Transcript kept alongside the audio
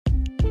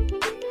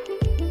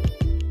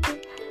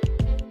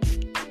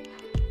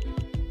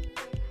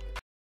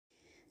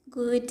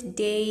Good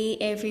day,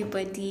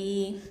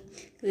 everybody.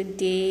 Good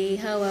day.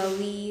 How are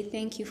we?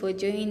 Thank you for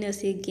joining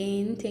us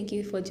again. Thank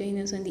you for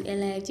joining us on the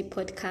LIFG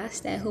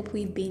podcast. I hope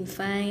we've been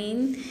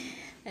fine.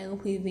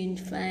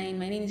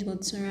 My name is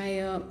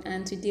Motsunrayo,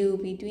 and today we'll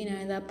be doing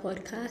another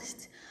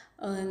podcast.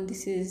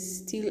 This is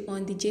still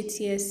on the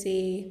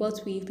JTSA,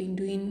 what we've been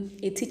doing,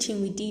 a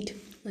teaching we did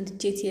on the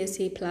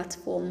JTSA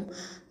platform,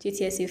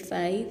 JTSA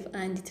 5,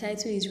 and the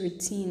title is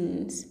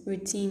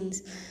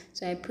Routines.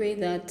 So I pray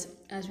that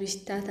as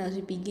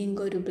we begin,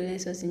 God will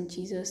bless us in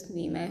Jesus'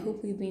 name. I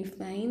hope we've been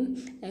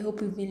fine. I hope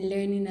we've been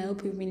learning. I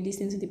hope we've been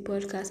listening to the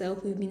podcast. I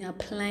hope we've been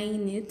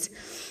applying it,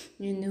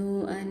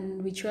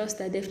 and we trust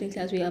that definitely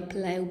as we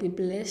apply, we'll be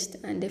blessed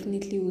and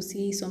definitely we'll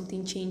see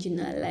something change in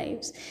our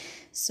lives.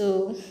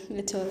 So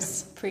let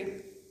us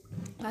pray.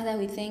 Father,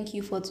 we thank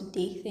you for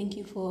today. Thank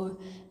you for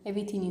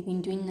everything you've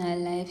been doing in our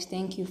lives.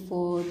 Thank you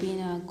for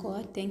being our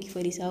God. Thank you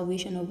for the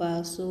salvation of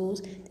our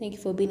souls. Thank you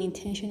for being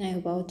intentional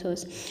about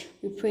us.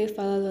 We pray,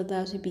 Father, Lord,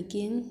 as we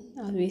begin,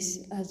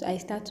 as I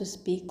start to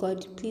speak,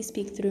 God, please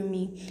speak through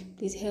me.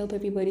 Please help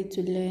everybody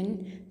to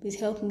learn. Please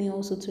help me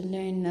also to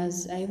learn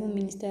as I even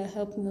minister.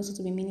 Help me also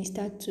to be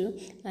ministered to,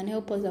 and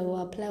help us that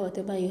will apply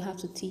whatever you have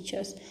to teach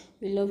us.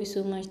 We love you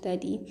so much,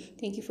 Daddy.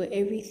 Thank you for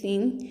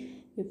everything.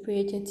 We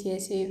pray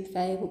JTSA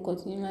 5 will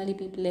continually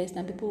be blessed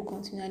and people will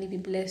continually be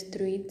blessed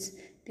through it.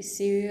 Be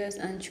serious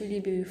and truly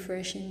be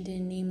refreshing in the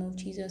name of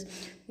Jesus.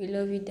 We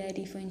love you,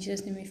 Daddy, for in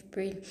Jesus' name we've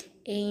prayed.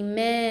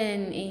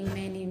 Amen.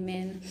 Amen.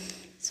 Amen.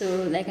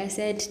 So, like I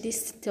said,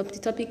 the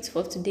topic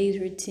for today's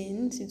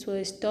routines, it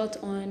was taught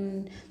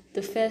on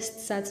the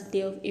first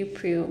Saturday of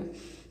April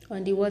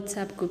on the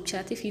WhatsApp group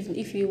chat. If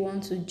you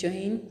want to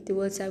join the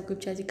WhatsApp group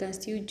chat, you can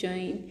still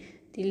join.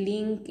 The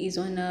link is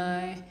on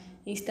our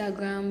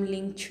Instagram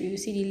link tree. You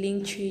see the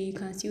link tree, you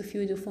can still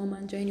fill the form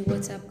and join the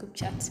WhatsApp group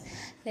chat.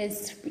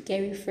 Let's get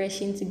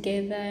refreshing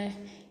together.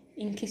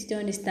 In case you don't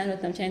understand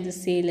what I'm trying to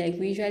say, like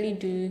we usually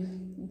do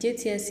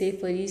JTSA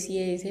for this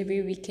year is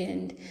every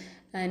weekend,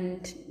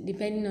 and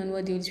depending on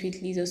what the Holy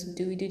Spirit leads us to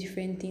do, we do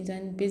different things,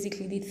 and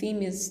basically the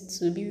theme is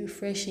to be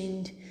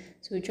refreshing.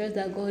 So we trust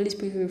that God, Holy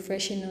Spirit, will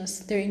refreshing us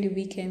during the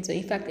weekend. So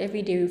in fact,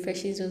 every day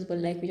refreshes us, but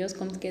like we just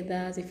come together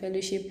as a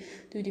fellowship,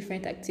 do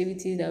different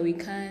activities that we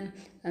can,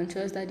 and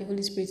trust that the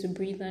Holy Spirit will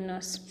breathe on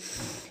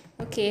us.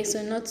 Okay,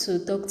 so not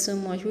to talk too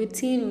much.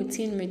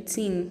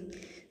 Routine.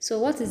 So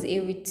what is a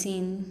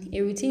routine?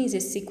 A routine is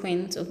a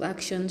sequence of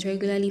actions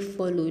regularly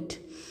followed.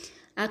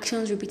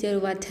 Actions repeated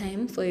over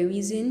time for a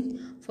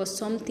reason, for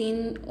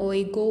something, or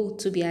a goal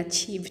to be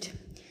achieved.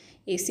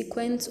 A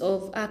sequence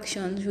of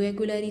actions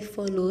regularly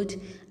followed,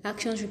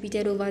 actions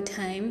repeated over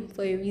time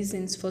for a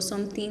reason, for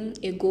something,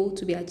 a goal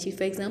to be achieved.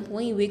 For example,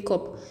 when you wake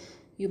up,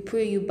 you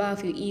pray, you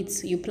bath, you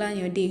eat, you plan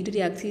your day, you do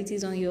the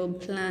activities on your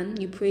plan,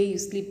 you pray, you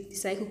sleep, the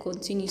cycle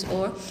continues.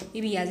 Or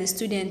maybe as a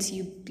student,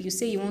 you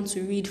say you want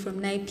to read from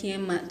 9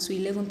 p.m. to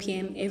 11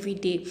 p.m. every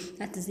day.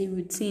 That is a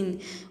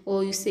routine.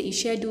 Or you say you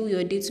schedule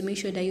your day to make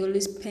sure that you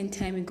always spend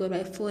time with God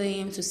by 4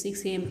 a.m. to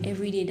 6 a.m.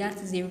 every day. That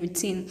is a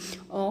routine.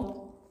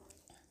 Or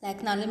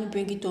like now, let me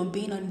bring it on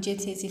being on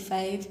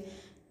J35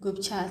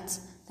 group chat.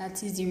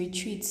 That is the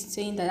retreat,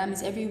 saying that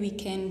means every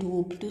weekend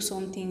we'll do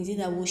something.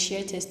 Either we'll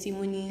share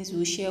testimonies,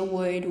 we'll share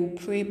word, we'll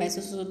pray by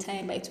so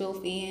time by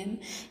 12 a.m.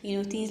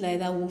 Things like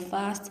that. We'll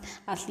fast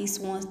at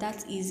least once.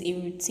 That is a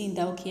routine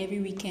that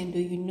every weekend,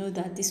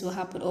 that this will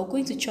happen. Or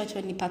going to church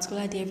on a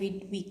particular day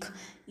every week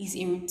is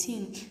a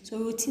routine. So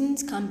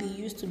routines can be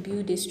used to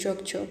build a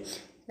structure.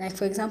 Like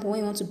for example, when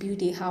you want to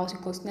build a house, you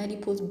continually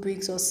put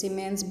bricks or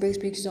cement,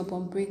 bricks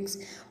upon bricks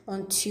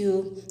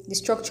until the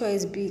structure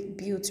is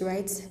built,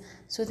 right?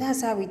 So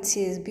that's how it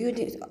is.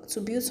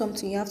 To build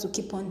something, you have to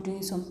keep on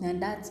doing something,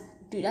 and that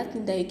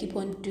thing that you keep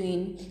on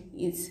doing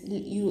is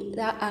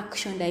that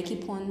action that you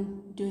keep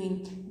on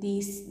doing.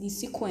 The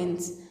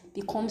sequence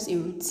becomes a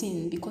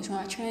routine because you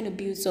are trying to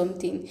build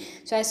something.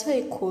 So I saw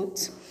a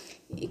quote.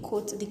 The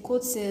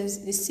quote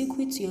says, "The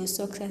secret to your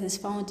success is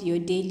found in your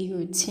daily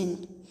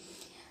routine."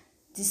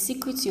 The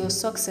secret to your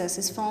success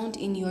is found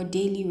in your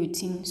daily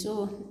routine.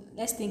 So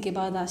let's think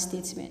about that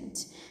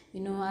statement.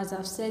 As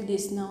I've said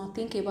this now,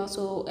 think about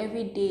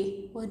every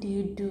day, what do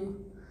you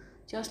do?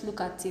 Just look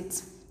at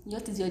it.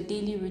 What is your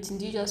daily routine?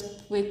 Do you just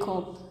wake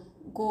up,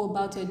 go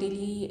about your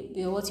daily,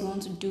 what you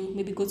want to do?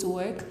 Maybe go to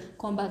work,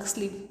 come back,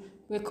 sleep,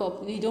 wake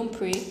up. You don't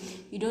pray,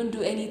 you don't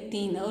do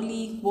anything,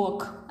 only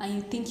walk, and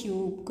you think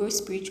you grow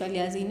spiritually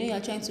as you're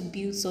trying to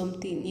build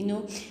something.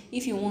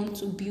 If you want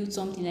to build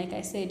something, like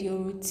I said, your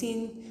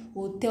routine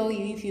will tell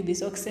you if you'll be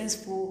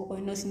successful or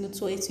not,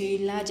 to a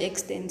large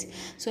extent.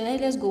 So now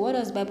let's go. What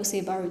does the Bible say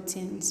about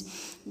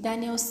routines?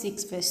 Daniel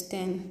 6 verse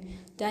 10.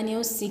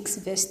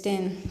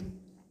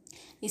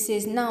 It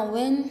says, "Now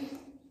when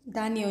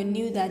Daniel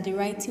knew that the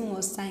writing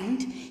was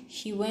signed,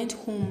 he went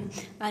home,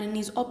 and in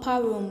his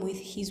upper room with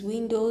his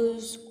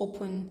windows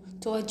open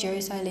toward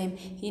Jerusalem,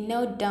 he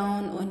knelt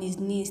down on his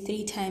knees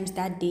 3 times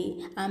that day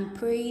and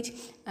prayed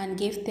and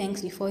gave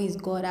thanks before his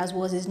God, as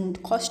was his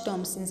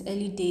custom since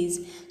early days."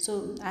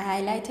 So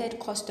I highlighted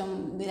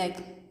custom,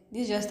 like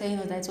This is just telling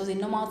us that it was a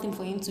normal thing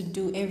for him to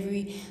do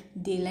every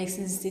day. Like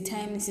since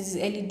his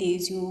early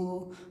days,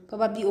 you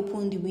probably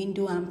open the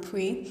window and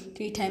pray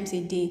 3 times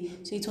a day.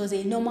 So it was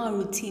a normal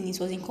routine. It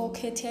was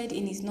inculcated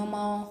in his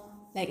normal,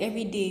 like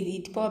every day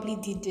he probably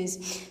did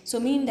this.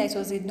 So meaning that it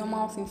was a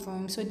normal thing for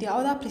him. So there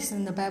are other places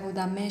in the Bible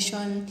that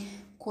mention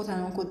quote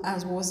and unquote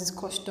as was his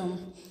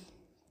custom,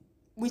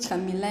 which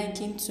can be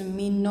likened to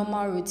mean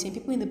normal routine.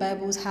 People in the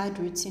Bible had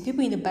routine.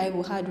 People in the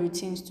Bible had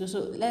routines too. So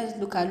let's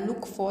look at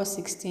Luke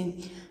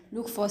 4:16.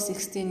 Luke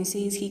 4:16, it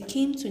says, He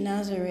came to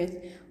Nazareth,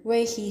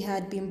 where he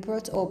had been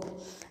brought up,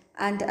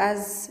 and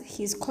as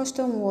his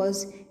custom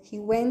was, he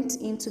went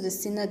into the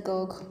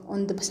synagogue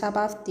on the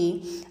Sabbath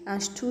day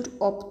and stood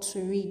up to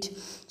read.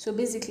 So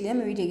basically, let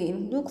me read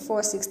again. Luke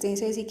 4:16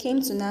 says, He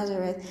came to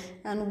Nazareth,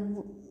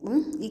 and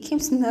he came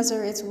to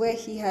Nazareth where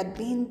he had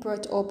been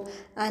brought up,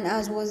 and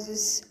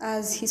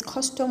as his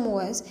custom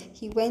was,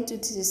 he went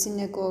into the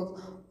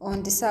synagogue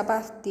on the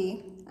Sabbath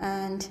day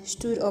and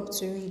stood up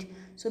to read.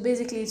 So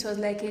basically, it was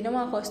like a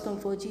normal custom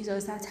for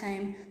Jesus that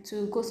time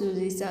to go to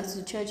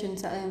the church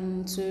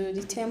and to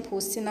the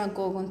temple,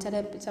 synagogue on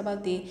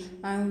Sabbath day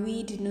and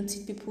read,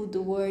 teach people the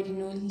word,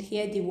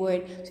 hear the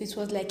word. So it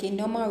was like a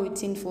normal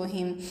routine for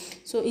him.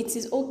 So it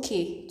is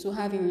okay to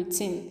have a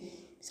routine.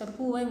 Some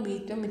people, when we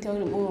tell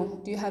them,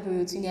 oh, do you have a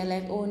routine? They're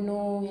like, oh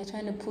no, you're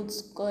trying to put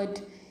God.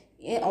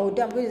 Yeah,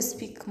 although I'm going to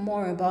speak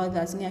more about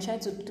that. And you're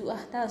trying to do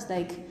that's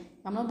like,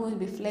 I'm not going to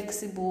be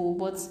flexible,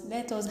 but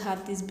let us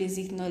have this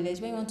basic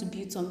knowledge. When you want to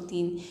build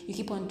something, you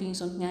keep on doing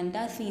something, and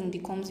that thing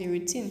becomes a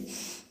routine.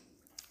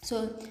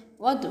 So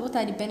what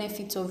are the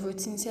benefits of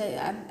routine? So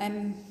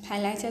I'm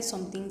highlighted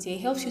some things here.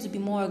 It helps you to be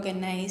more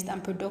organized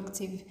and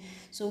productive.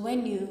 So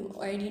when you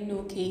already know,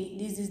 okay,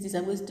 this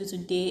I'm going to do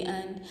today,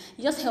 and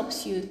it just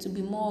helps you to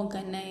be more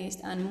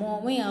organized and more.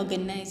 When you're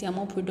organized, you're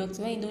more productive.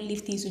 When you don't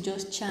leave things to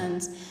just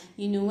chance,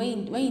 when you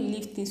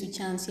leave things to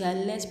chance, you are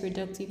less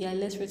productive, you are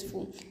less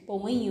fruitful.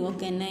 But when you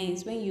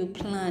organize, when you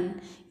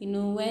plan,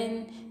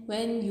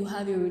 when you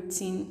have a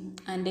routine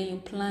and then you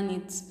plan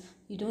it,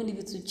 you don't leave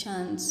it to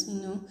chance.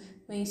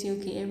 When you say,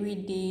 okay, every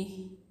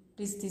day,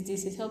 this,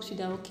 it helps you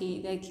that,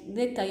 okay, like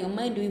later your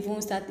mind will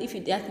even start, if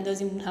that thing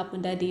doesn't even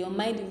happen that day, your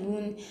mind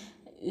even,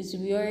 it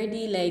will be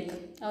already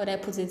like, how would I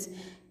put it,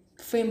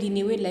 framed in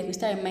a way like you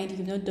start reminding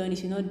you've not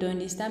done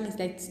this. That means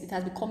like it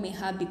has become a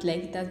habit,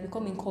 like it has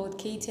become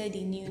inculcated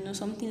in you,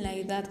 something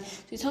like that.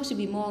 So it helps you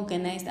be more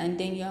organized, and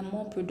then you are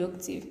more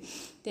productive.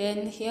 Then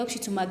it helps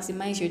you to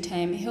maximize your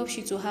time. It helps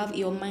you to have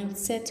your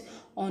mindset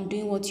on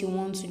doing what you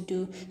want to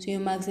do. So you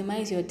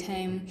maximize your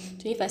time.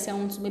 So if I say I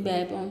want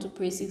to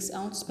pray 6, I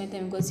want to spend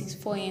time with God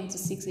 4 a.m. to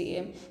 6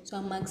 a.m. So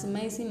I'm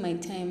maximizing my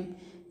time.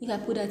 If I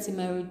put that in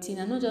my routine,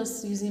 I'm not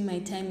just using my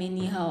time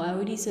anyhow. I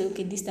already say,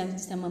 okay, this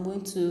time I'm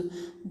going to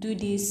do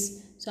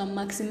this. So I'm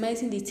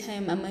maximizing the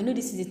time. I know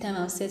this is the time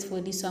I'll set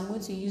for this, so I'm going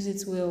to use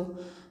it well.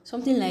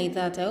 Something like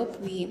that. I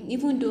hope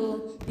even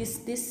though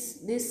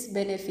this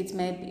benefit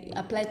might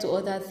apply to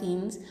other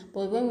things,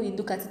 but when we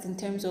look at it in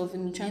terms of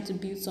trying to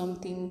build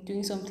something,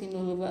 doing something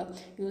all over,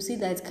 you will see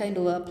that it kind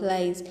of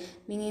applies,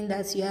 meaning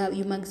that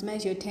you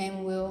maximize your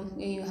time well,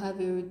 and you have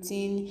a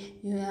routine,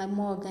 you are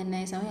more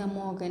organized, and when you're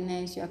more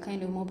organized, you are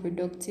kind of more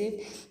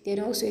productive.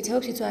 Then also it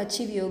helps you to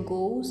achieve your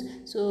goals.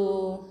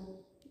 So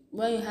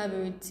when you have a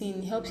routine,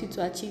 it helps you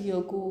to achieve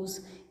your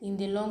goals in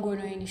the long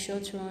run or in the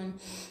short run.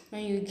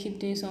 When you keep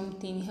doing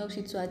something, it helps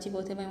you to achieve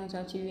whatever you want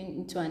to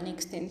achieve to an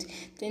extent.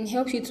 Then it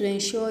helps you to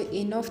ensure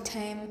enough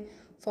time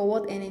for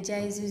what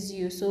energizes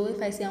you. So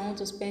if I say I want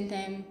to spend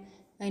time,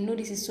 I know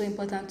this is so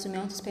important to me, I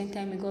want to spend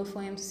time with God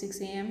 4 a.m. to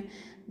 6 a.m.,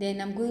 then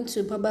I'm going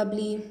to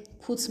probably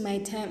put my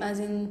time, as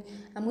in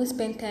I'm going to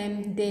spend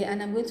time there,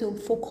 and I'm going to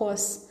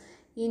focus,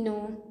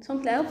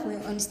 something. I hope you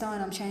understand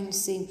what I'm trying to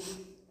say.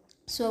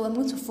 So I'm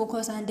going to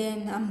focus, and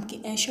then I'm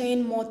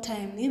ensuring more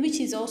time, which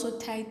is also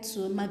tied to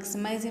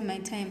maximizing my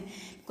time,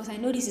 because I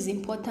know this is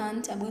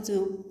important. I'm going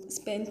to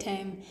spend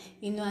time,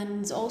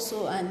 and it's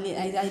also, and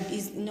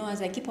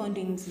as I keep on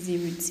doing, this is a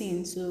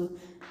routine, so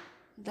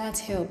that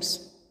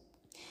helps.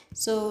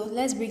 So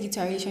let's bring it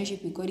to our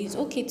relationship with God. It's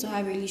okay to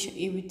have a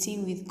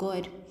routine with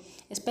God,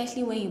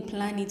 especially when you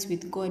plan it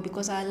with God,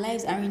 because our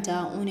lives aren't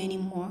our own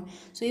anymore.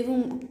 So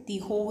even the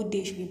whole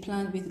day should be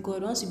planned with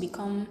God.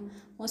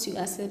 Once you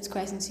accept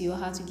Christ into your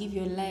heart, to give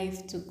your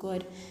life to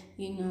God,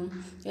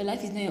 your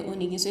life is not your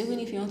own again. So even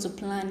if you want to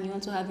plan, you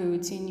want to have a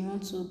routine,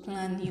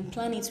 you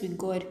plan it with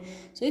God.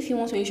 So if you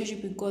want your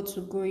relationship with God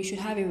to grow, you should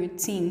have a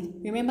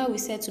routine. Remember, we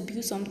said to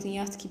build something, you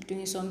have to keep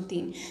doing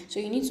something. So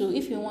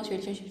if you want your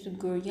relationship to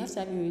grow, you have to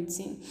have a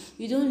routine.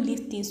 You don't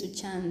leave things to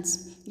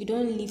chance.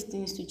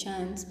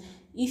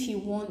 If you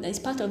want, it's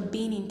part of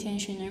being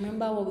intentional.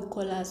 Remember what we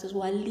call ourselves,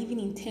 we are living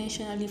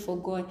intentionally for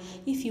God.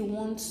 If you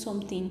want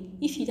something,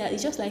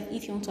 it's just like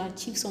if you want to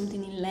achieve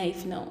something in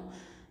life now,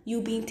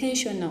 You'll be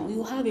intentional.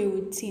 You have a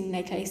routine.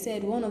 Like I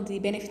said, one of the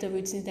benefits of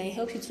routine is that it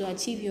helps you to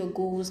achieve your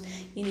goals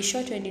in the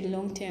short and the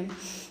long term.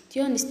 Do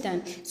you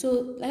understand?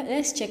 So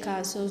let's check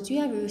ourselves. Do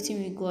you have a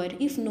routine with God?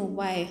 If no,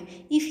 why?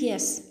 If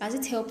yes, has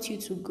it helped you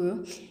to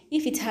grow?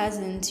 If it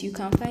hasn't, you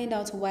can find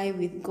out why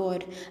with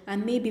God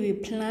and maybe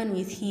replan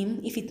with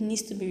Him if it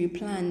needs to be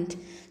replanned.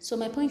 So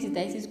my point is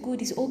that it is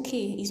good, it's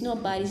okay, it's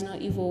not bad, it's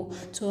not evil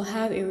to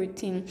have a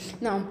routine.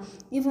 Now,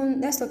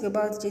 even let's talk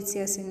about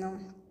JTSC now.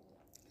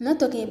 I'm not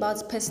talking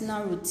about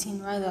personal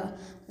routine, rather.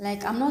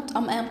 Like I'm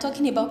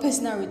talking about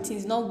personal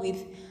routines, not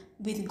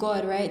with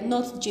God, right?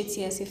 Not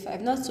JTSA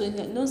 5. Not so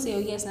don't say, oh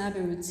yes, I have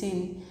a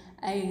routine.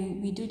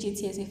 We do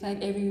JTSA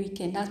 5 every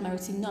weekend. That's my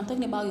routine. No, I'm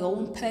talking about your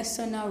own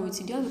personal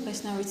routine. Do you have a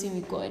personal routine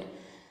with God?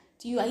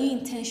 Are you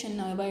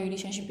intentional about your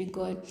relationship with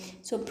God?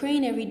 So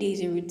praying every day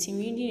is a routine.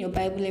 Reading your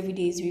Bible every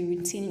day is a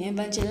routine.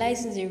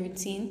 Evangelizing is a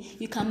routine.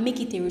 You can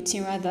make it a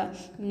routine, rather.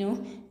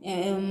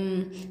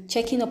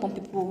 Checking up on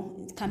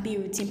people, it can be a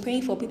routine.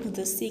 Praying for people,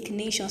 the sick,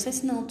 nations,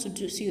 setting out to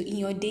do so in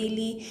your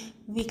daily,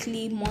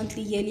 weekly,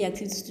 monthly, yearly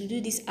activities to do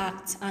these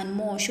acts and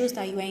more shows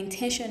that you are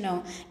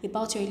intentional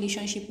about your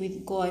relationship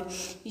with God.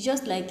 It's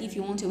just like if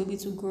you want your baby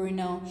to grow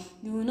now,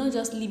 you will not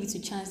just leave it to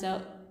chance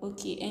that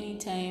okay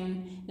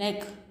anytime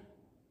like.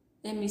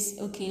 Let's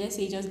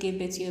say you just gave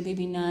birth to your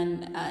baby now,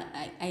 and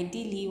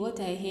ideally, what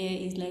I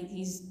hear is like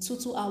it's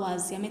 2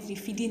 hours. You're meant to be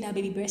feeding that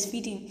baby,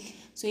 breastfeeding.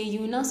 So you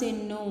will not say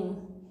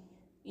no.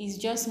 It's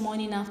just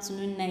morning,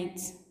 afternoon,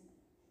 night.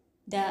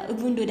 That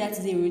even though that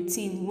is a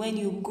routine, when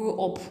you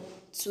grow up,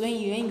 so when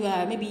you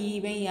are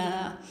maybe when you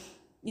are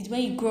it's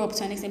when you grow up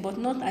to an extent, but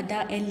not at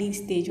that early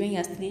stage when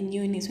you're still a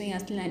newness, when you're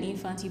still an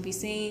infant. You'll be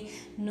saying,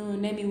 no,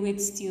 let me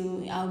wait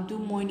till I'll do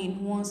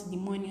morning once in the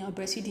morning, I'll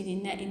breastfeed in the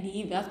night, in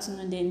the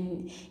afternoon.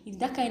 Then if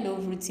that kind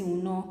of routine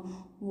will not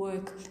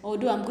work.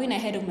 Although I'm going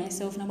ahead of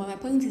myself now, but my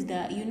point is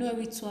that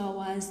every 2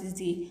 hours is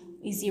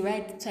the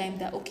right time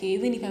that okay,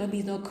 even if my baby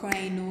is not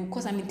crying, no,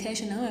 because I'm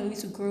intentional, I want my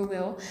baby to grow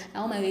well. I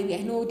want my baby, I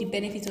know the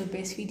benefits of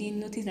breastfeeding,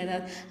 nothing like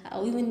that.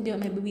 Even though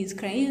my baby is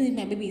crying, even if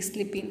my baby is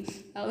sleeping,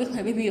 I'll wake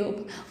my baby up.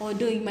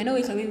 Although you might not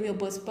wake my baby up,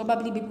 but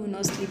probably baby will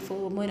not sleep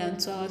for more than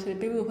 2 hours. So the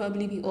baby will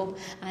probably be up,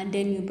 and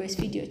then you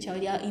breastfeed your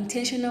child. You are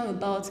intentional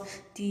about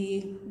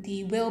the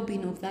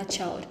well-being of that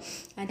child,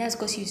 and that's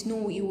because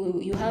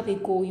you have a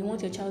goal. You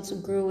want your child to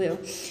grow well.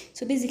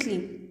 So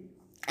basically,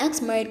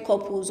 as married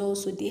couples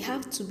also, they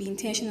have to be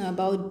intentional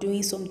about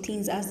doing some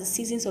things as the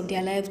seasons of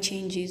their life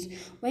changes.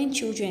 When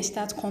children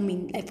start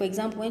coming, like for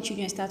example, when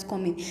children start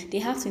coming, they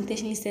have to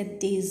intentionally set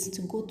days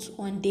to go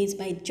on dates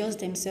by just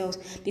themselves,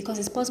 because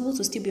it's possible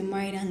to still be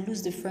married and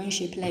lose the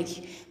friendship. Like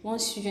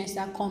once children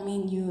start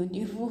coming,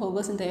 you've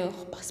forgotten that your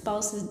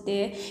spouse is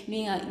there.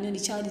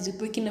 The child is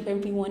breaking up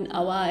every 1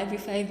 hour, every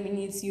 5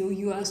 minutes.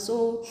 You are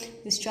so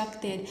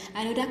distracted.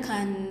 I know that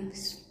can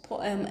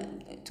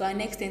to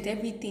an extent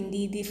everything,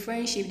 the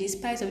friendship, the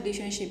spice of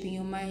relationship in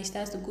your marriage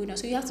starts to go down.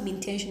 So you have to be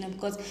intentional,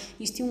 because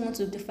you still want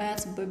the fire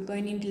to be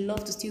burning, the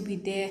love to still be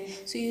there.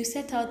 So you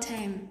set out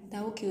time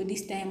that okay,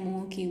 this time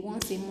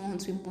once a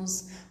month we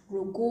must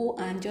go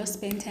and just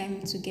spend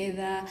time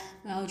together.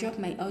 I'll drop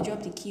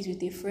the keys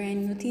with a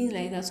friend, things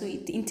like that. So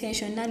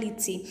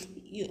intentionality.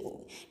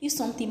 If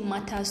something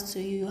matters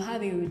to you, you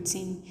have a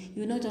routine.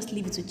 You will not just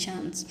leave it to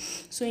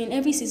chance. So in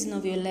every season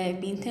of your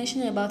life, be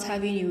intentional about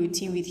having a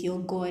routine with your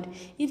God.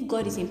 If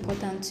God is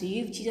important to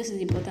you, if Jesus is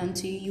important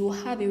to you, you will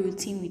have a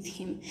routine with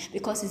Him,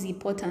 because it's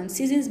important.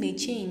 Seasons may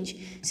change.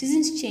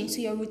 Seasons change, so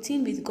your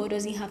routine with God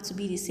doesn't have to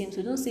be the same.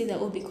 So don't say that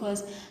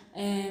because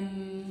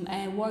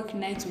I work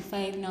 9 to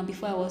 5 now.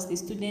 Before I was a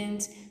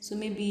student, so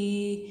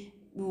maybe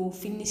we'll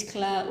finish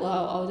class.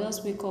 Well, I'll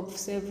just wake up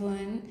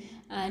 7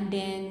 and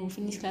then we'll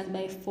finish class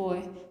by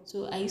 4.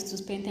 So I used to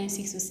spend time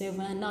 6 to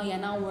 7, and now you're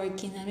now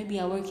working, and maybe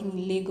you're working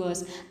in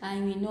Lagos,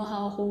 and we know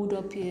how hold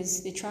up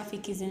is. The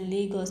traffic is in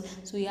Lagos,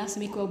 so you have to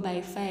wake up by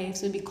 5.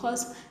 So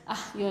because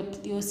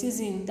your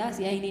season,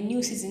 you're in a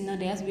new season now,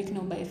 they have to wake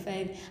up by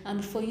 5,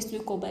 and before you used to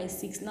wake up by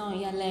 6. Now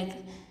you're like.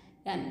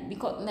 And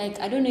because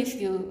I don't know if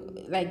you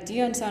do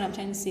you understand what I'm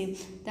trying to say,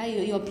 that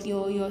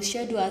your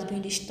schedule has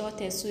been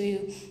distorted, so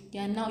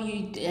you're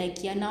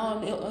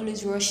now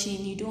always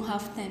rushing. You don't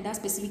have time, that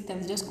specific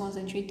time to just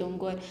concentrate on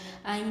God.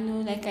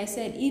 And like I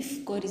said,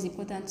 if God is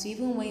important to you,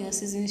 even when your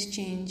seasons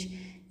change,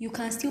 you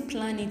can still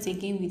plan it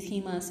again with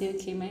Him and say,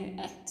 okay,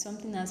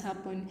 something has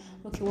happened.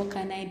 Okay, what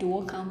can I do?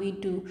 What can we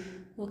do?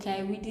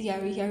 Okay,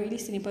 you're really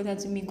still important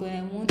to me, God.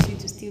 I want you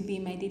to still be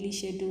in my daily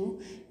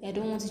schedule. I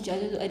don't want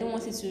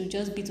it to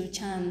just be to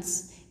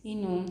chance,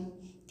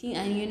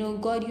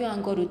 And God, you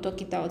and God will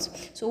talk it out.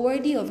 So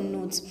worthy of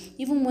note,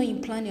 even when you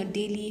plan your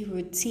daily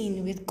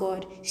routine with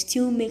God,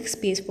 still make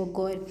space for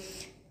God.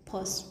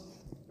 Pause.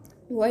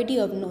 Worthy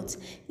of note,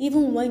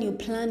 even when you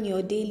plan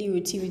your daily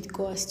routine with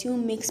God, still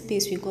make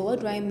space with God. What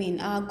do I mean?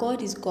 Our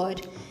God is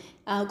God.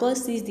 Our God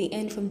sees the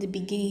end from the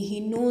beginning. He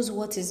knows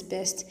what is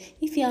best.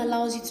 If He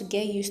allows you to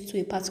get used to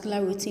a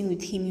particular routine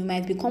with Him, you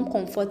might become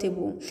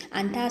comfortable,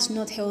 and that's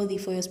not healthy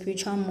for your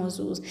spiritual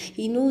muscles.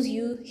 He knows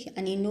you,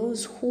 and He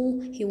knows who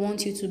He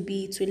wants you to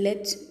be,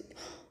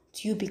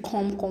 you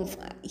become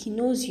he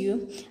knows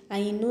you,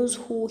 and he knows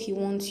who he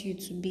wants you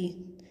to be,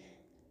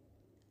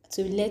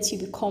 to let you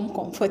become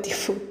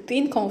comfortable.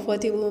 Being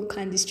comfortable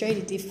can destroy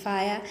the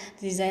fire,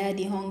 the desire,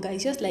 the hunger.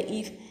 It's just like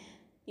if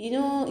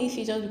if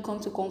you just become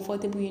too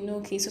comfortable,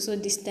 okay, so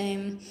this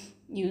time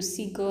you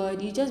see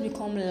God, you just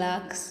become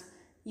lax.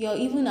 You're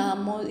even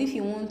more, if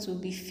you want to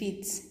be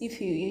fit,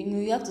 if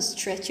you have to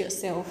stretch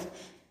yourself.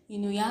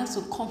 You have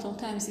to come.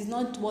 Sometimes it's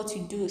not what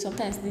you do.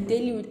 Sometimes the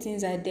daily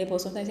routines are there, but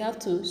sometimes you have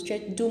to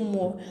stretch, do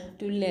more,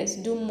 do less,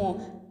 do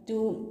more,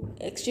 do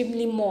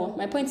extremely more.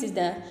 My point is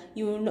that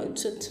you will not,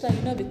 so that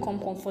you not become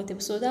comfortable.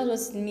 So that's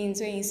what it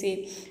means when you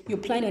say you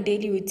plan a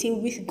daily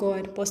routine with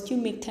God, but still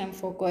make time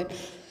for God.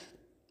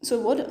 So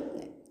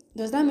what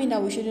does that mean,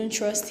 that we shouldn't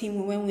trust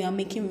him when we are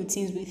making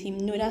routines with him?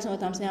 No, that's not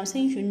what I'm saying. I'm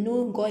saying you should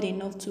know God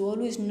enough to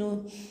always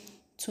know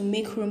to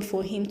make room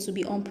for him to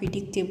be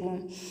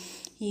unpredictable.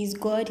 He is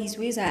God. His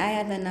ways are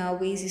higher than our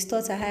ways. His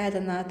thoughts are higher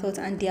than our thoughts,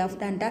 and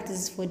that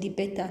is for the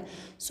better.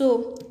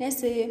 So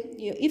let's say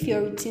if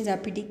your routines are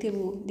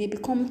predictable, they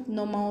become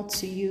normal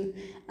to you,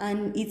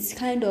 and it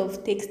kind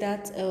of takes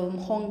that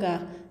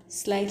hunger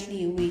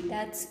slightly away.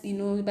 That's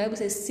the Bible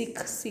says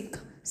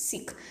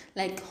seek,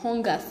 like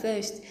hunger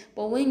first.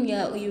 But when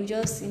you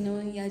just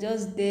you're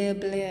just there,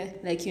 Blair,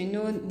 like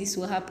this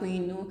will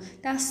happen,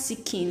 that's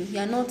seeking.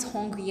 You're not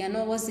hungry, you're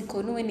not, what's it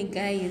called, when a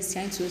guy is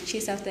trying to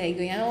chase after a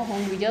girl, you're not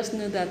hungry, just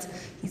know that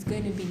he's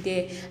going to be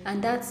there.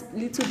 And that's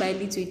little by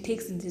little, it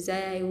takes the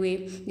desire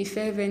away, the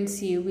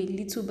fervency away,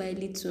 little by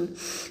little.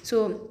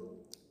 So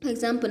for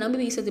example, now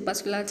maybe you set a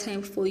particular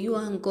time for you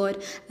and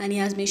God, and he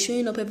has been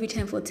showing up every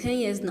time for 10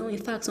 years now. In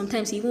fact,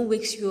 sometimes he even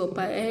wakes you up.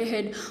 I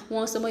heard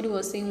somebody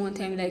was saying one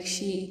time, like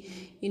she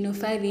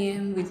 5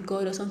 a.m. with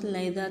God or something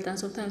like that. And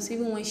sometimes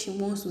even when she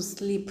wants to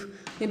sleep,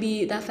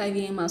 maybe that 5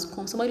 a.m. has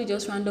come, somebody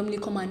just randomly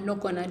come and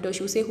knock on her door.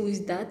 She will say, who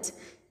is that?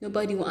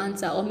 Nobody will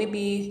answer. Or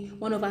maybe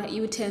one of her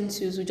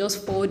utensils will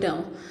just fall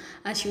down,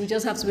 and she will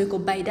just have to wake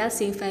up by that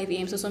same 5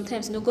 a.m. So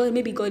sometimes,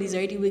 maybe God is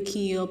already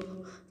waking you up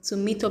to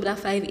meet up that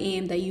 5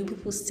 a.m. that you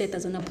people set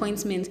as an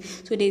appointment.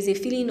 So there's a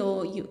feeling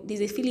or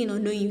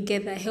knowing you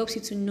get that helps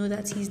you to know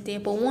that he's there.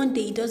 But one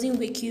day it doesn't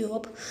wake you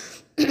up.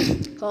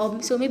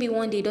 So maybe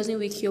one day it doesn't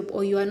wake you up,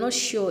 or you are not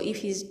sure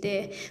if he's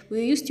there. Will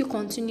you still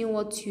continue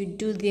what you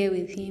do there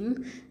with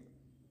him,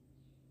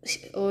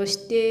 or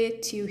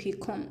stay till he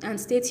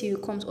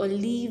comes, or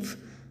leave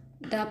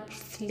that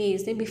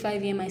place? Maybe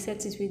 5 a.m. I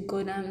set it with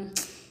God,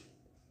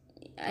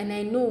 and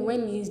I know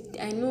when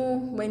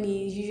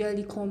he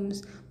usually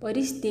comes, but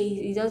this day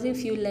it doesn't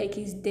feel like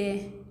he's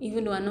there,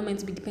 even though I'm not meant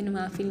to be depending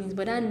on our feelings.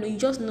 But I know, you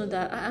just know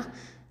that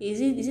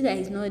is it that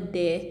he's not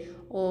there,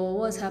 or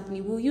what's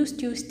happening? Will you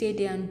still stay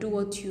there and do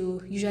what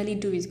you usually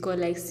do with God,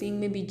 like sing,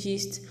 maybe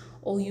gist,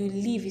 or you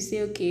leave, you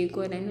say, okay,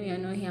 God, I know you're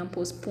not here, and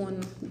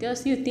postpone?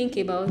 Just you think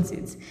about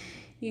it.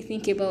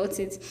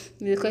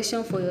 The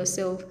question for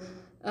yourself.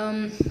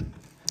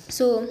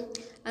 So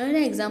another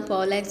example I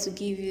would like to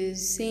give you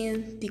is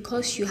saying,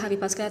 because you have a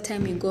particular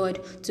time with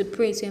God to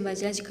pray, to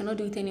evangelize, you cannot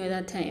do it any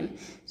other time.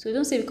 So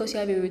don't say because you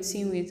have a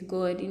routine with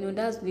God,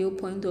 that's the whole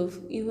point of,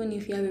 even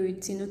if you have a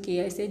routine,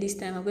 okay, I say this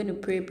time I'm going to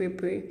pray.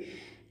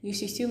 You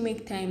should still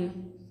make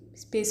time,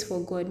 space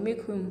for God,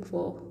 make room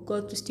for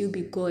God to still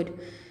be God.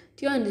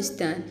 Do you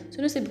understand?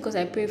 So don't say because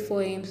I pray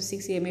 4 a.m. to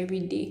 6 a.m.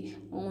 every day.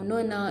 Oh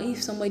no, now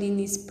if somebody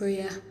needs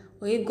prayer,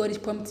 or if God is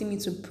prompting me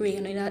to pray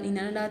in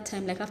another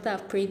time, like after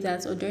I've prayed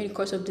that, or during the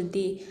course of the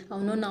day, I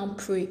will not now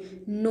pray.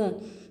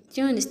 No.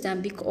 Do you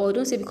understand? Or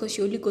don't say because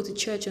you only go to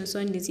church on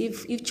Sundays.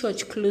 If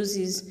church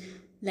closes,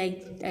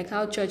 like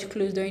how church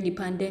closed during the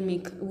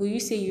pandemic, will you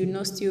say you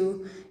not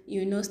still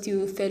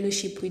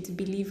fellowship with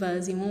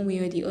believers in one way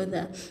or the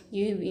other?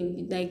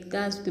 Like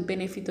that's the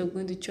benefit of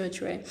going to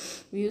church, right?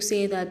 Will you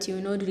say that you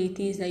will not do the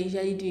things that you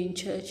usually do in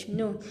church?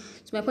 No.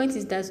 So my point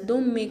is that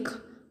don't make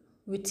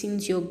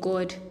routines your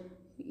God.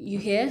 You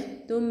hear?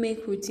 Don't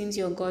make routines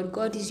your God.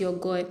 God is your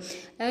God.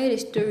 I heard a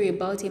story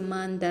about a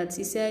man that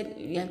he said,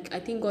 like, I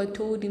think God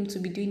told him to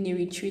be doing a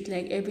retreat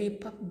like every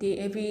day,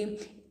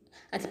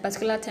 at a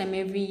particular time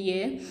every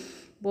year.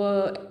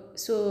 But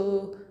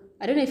so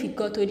I don't know if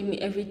God told him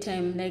every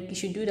time, like you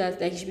should do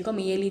that, like it should become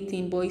a yearly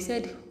thing. But he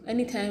said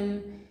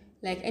anytime,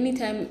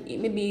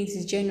 maybe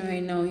it's January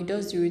now, he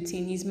does the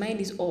routine. His mind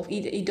is off.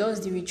 He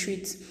does the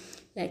retreat.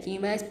 Like he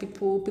invites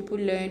people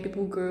learn,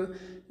 people grow.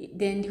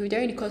 Then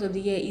during the course of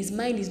the year, his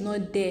mind is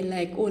not there,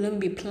 like, oh, let me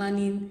be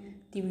planning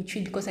the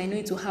retreat because I know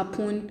it will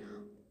happen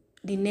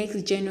the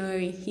next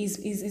January.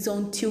 It's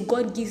until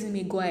God gives him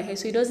a go ahead.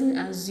 So he doesn't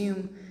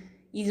assume.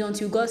 It's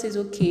until God says,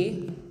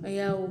 okay,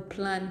 yeah, we'll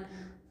plan.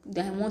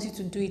 I want you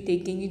to do it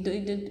again. You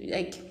don't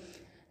like.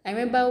 I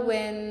remember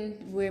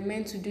when we were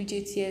meant to do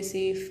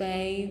GTSA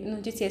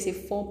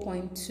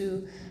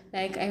 4.2.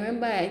 Like I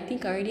remember, I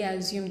think I already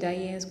assumed that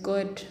yes,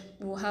 God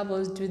will have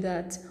us do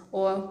that,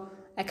 or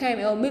I can't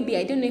remember, or maybe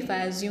I don't know if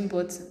I assumed,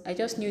 but I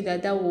just knew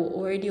that will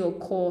already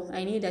occur.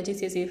 I knew that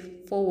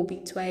GTSA 4 will be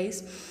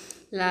twice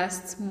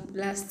last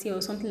year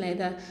or something like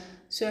that.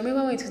 So I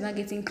remember when it was not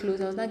getting close,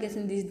 I was not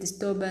getting this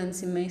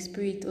disturbance in my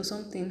spirit or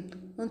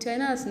something. Until I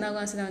now go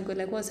and sit down and God,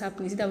 like, what's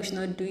happening? Is it that we should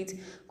not do it?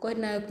 God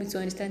now helped me to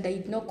understand that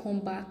you did not come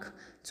back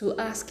to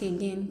ask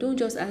again. Don't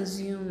just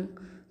assume.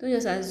 Don't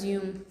just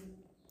assume.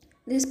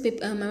 This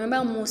people, I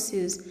remember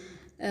Moses,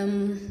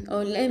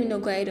 or let me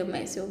not go ahead of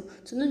myself.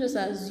 So don't just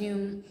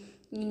assume,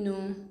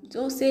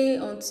 don't say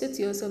or say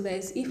to yourself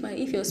that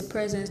if your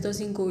presence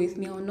doesn't go with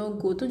me, I will not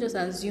go. Don't just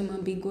assume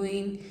and be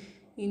going.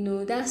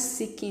 That's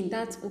seeking.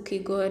 That's okay,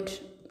 God.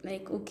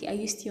 Like, okay, are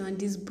you still on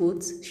this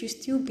boat? Should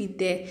still be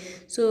there.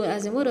 So,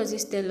 as in, what does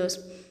this tell us?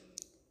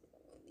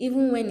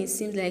 Even when it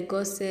seems like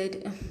God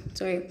said,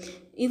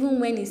 even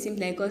when it seems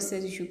like God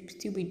says you should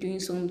still be doing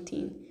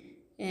something,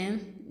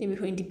 maybe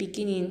from the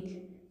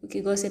beginning,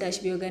 okay, God said I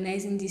should be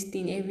organizing this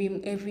thing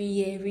every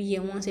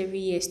year, once every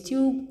year,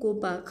 still go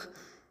back.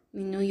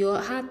 Your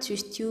heart should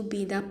still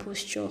be in that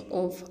posture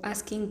of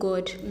asking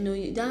God.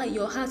 That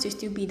your heart should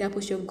still be in that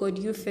posture of God,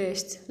 you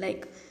first.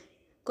 Like,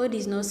 God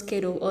is not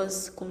scared of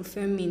us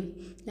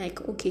confirming,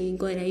 like, okay,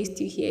 God, are you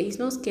still here? He's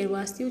not scared.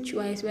 We're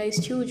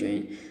his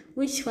children.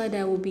 Which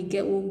father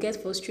will get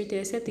frustrated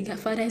except the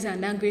father is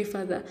an angry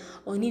father,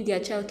 or if their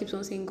child keeps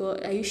on saying,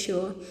 God, are you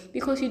sure?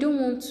 Because you don't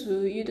want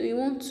to. You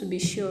want to be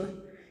sure.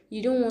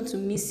 You don't want to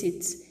miss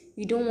it.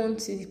 You don't want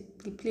to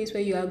the place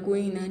where you are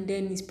going and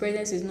then His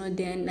presence is not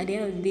there, and at the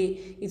end of the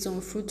day, it's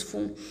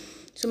unfruitful.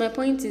 So my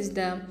point is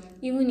that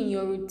even in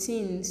your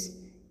routines,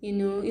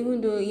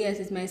 even though, yes,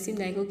 it might seem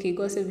like, okay,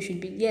 God said we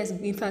should be, yes,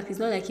 in fact, it's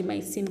not like it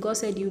might seem, God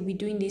said you'll be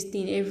doing this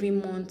thing every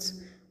month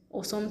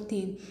or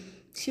something,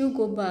 still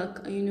go back,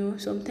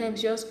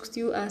 sometimes just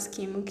still ask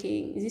Him,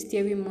 okay, is this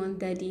still every month,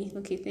 Daddy?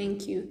 Okay,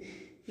 thank you.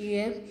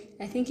 Yeah,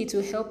 I think it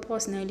will help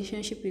us in our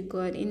relationship with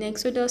God. In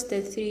Exodus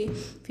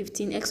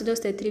 33:15,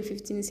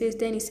 it says,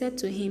 then He said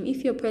to him,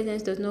 if your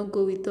presence does not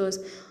go with us,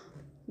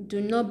 do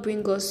not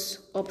bring us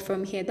up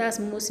from here. That's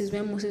Moses,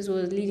 when Moses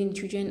was leading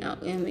children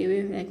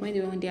away, like when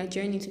they were on their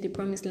journey to the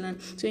promised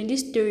land. So in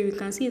this story, we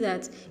can see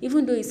that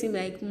even though it seemed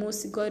like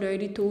God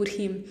already told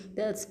him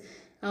that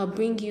I'll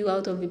bring you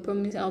out of the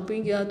promise, I'll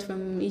bring you out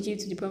from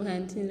Egypt to the promised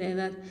land, and things like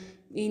that.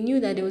 He knew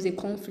that there was a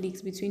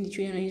conflict between the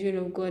children of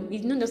Israel of God. He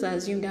did not just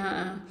assume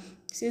that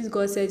since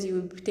God said He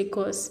will take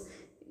us,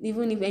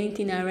 even if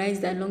anything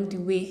arises along the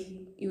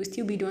way, He will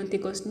still be the one to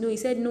take us. No, He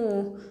said,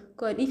 no,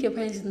 God, if your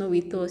presence is not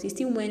with us, He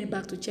still went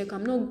back to check.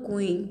 I'm not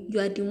going. You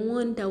are the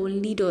one that will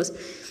lead us.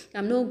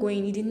 I'm not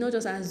going. He did not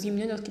just assume.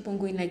 He did not just keep on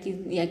going like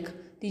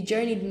the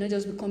journey did not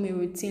just become a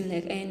routine.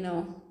 Like,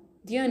 no.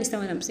 Do you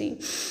understand what I'm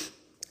saying?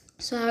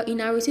 So in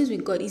our routines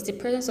with God, it's the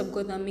presence of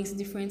God that makes a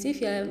difference.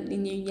 If you're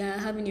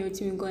having a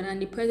routine with God and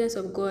the presence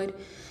of God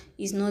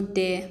is not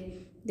there,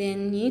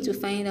 then you need to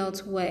find out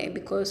why.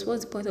 Because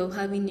what's the point of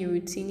having a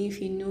routine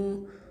if you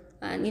know,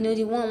 and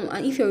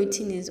if your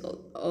routine is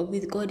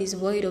with God is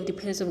void of the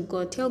presence of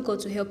God, tell God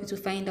to help you to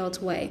find out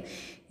why.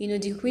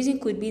 The reason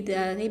could be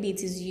that maybe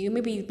it is you,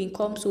 maybe you've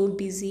become so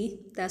busy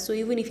that so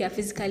even if you're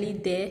physically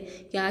there,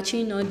 you're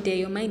actually not there,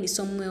 your mind is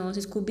somewhere else.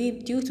 It could be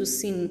due to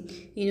sin.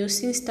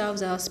 Sin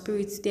starves our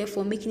spirits,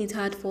 therefore making it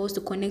hard for us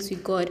to connect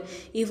with God.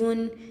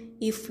 Even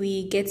if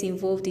we get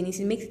involved in it,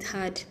 it makes it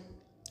hard.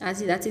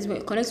 That is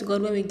when connect to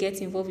God. When we get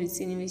involved with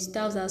sin, it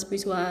starves our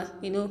spirit.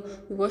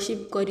 We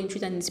worship God in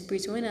truth and in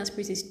spirit. So when our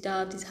spirit is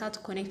starved, it's hard to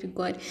connect with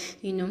God.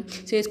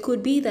 So it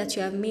could be that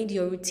you have made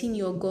your routine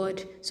your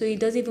God. So it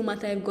doesn't even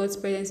matter if God's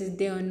presence is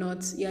there or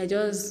not. You are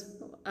just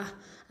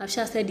I've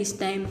just said this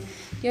time.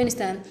 You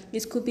understand?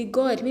 It could be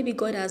God. Maybe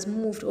God has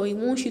moved, or He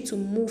wants you to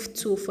move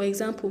too. For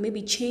example,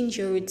 maybe change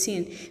your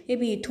routine.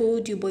 Maybe He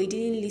told you, but you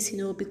didn't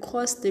listen, or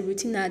because the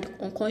routine had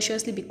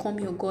unconsciously become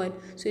your God.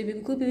 So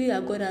it could be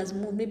that God has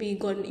moved. Maybe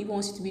God even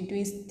wants you to be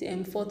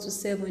doing 4 to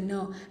 7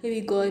 now.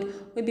 Maybe He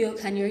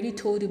already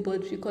told you,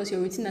 but because your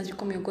routine has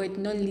become your God, you did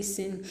not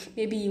listen.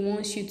 Maybe He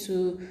wants you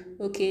to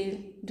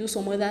do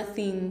some other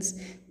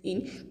things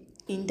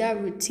in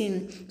that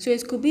routine. So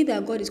it could be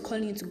that God is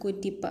calling you to go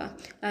deeper.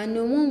 And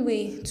one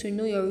way to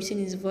know your routine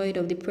is void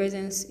of the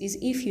presence is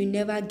if you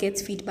never get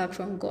feedback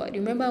from God.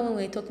 Remember when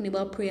we were talking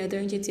about prayer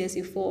during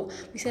GTSA 4,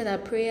 we said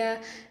that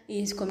prayer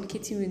is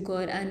communicating with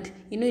God, and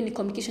in the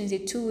communication is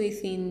a two-way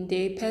thing.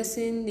 There's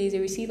a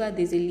receiver,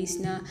 there's a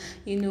listener,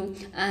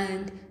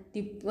 and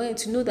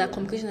to know that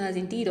communication has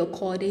indeed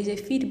occurred, there is a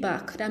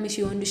feedback. That means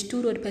you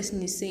understood what the person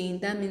is saying.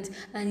 That means,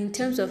 and in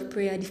terms of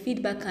prayer, the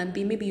feedback can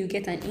be maybe you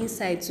get an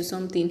insight to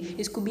something.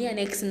 It could be an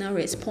external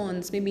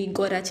response. Maybe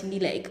God actually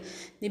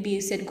maybe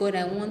you said, God,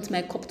 I want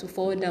my cup to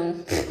fall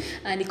down,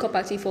 and the cup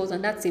actually falls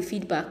down. That's a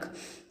feedback.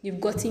 You've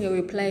gotten your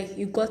reply.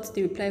 You got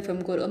the reply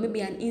from God, or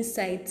maybe an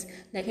insight.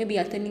 Like maybe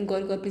you're telling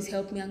God, God, please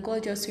help me, and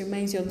God just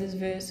reminds you of this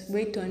verse.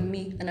 Wait on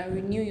me, and I'll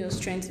renew your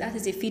strength. That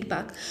is a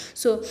feedback.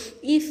 So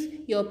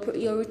if your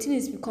routine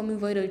is becoming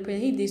void of the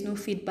presence, if there's no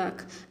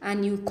feedback,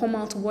 and you come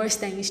out worse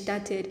than you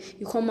started,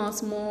 you come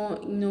out more,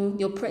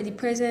 the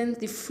presence,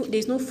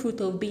 there's no fruit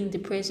of being in the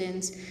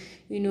presence.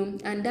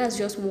 And that's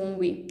just one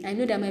way. I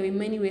know there might be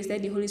many ways.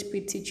 Let the Holy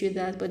Spirit teach you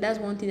that, but that's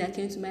one thing that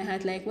came to my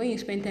heart. Like when you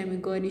spend time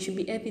with God, it should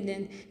be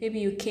evident. Maybe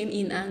you came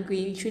in angry,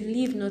 you should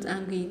leave not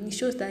angry. It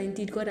shows that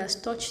indeed God has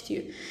touched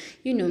you.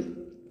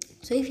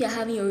 So if you're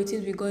having your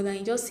routines with God and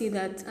you just see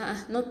that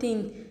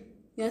nothing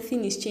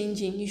is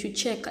changing, you should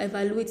check,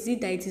 evaluate. Is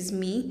it that it is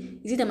me?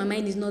 Is it that my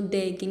mind is not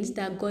there again? Is it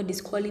that God is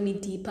calling me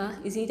deeper?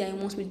 Is it that He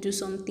wants me to do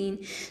something?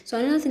 So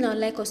another thing I would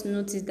like us to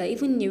notice that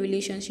even in a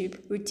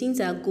relationship, routines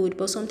are good,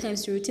 but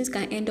sometimes the routines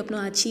can end up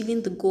not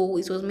achieving the goal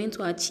it was meant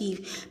to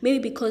achieve. Maybe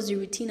because the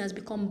routine has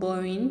become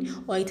boring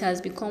or it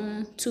has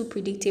become too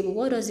predictable.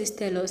 What does this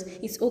tell us?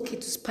 It's okay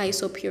to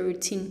spice up your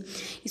routine.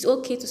 It's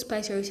okay to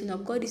spice your routine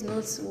up. God is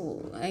not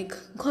like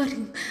God.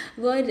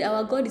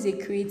 Our God is a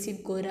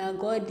creative God. Our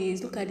God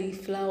is, look at the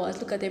flowers,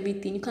 look at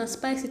everything. You can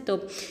spice it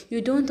up.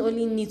 You don't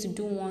only need to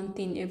do one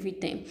thing every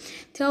time.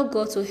 Tell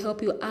God to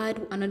help you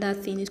add another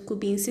thing. It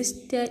could be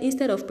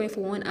instead of praying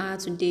for 1 hour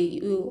today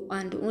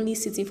and only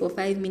sitting for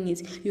 5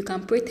 minutes, you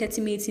can pray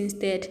 30 minutes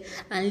instead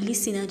and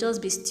listen and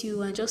just be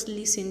still and just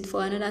listen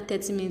for another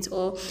 30 minutes,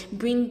 or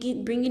bring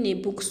in a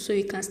book so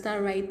you can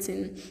start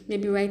writing.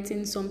 Maybe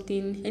writing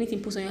something,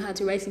 anything puts on your heart,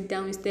 to write it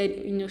down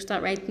instead.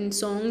 Start writing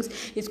songs.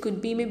 It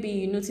could be maybe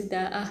you notice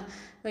that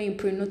when you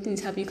pray, nothing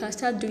is happening. You can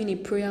start doing a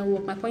prayer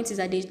walk. My point is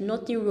that there's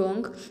nothing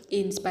wrong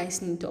in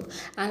spicing it up.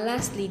 And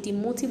lastly, the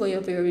motive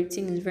of your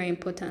routine is very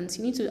important.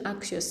 You need to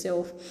ask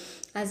yourself,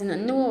 as in, I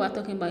know what we're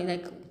talking about,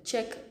 like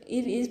check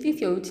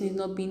if your routine is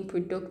not being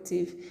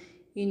productive,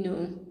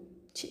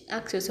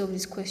 ask yourself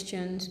these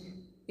questions.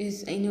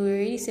 We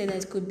already said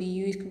that it could be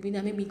you, it could be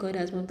that maybe God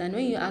has moved. And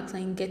when you ask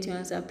and you get your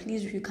answer,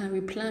 please, you can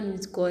replan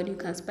with God, you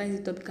can spice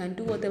it up, you can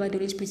do whatever the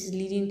Holy Spirit is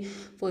leading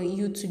for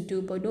you to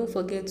do. But don't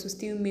forget to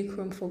still make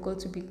room for God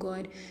to be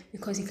God,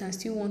 because He can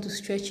still want to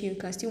stretch you, He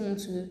can still want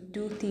to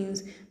do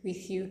things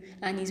with you.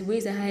 And His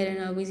ways are higher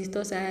than our ways, His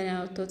thoughts are higher than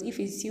our thoughts. If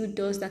He still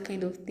does that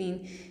kind of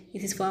thing,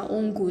 it is for our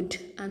own good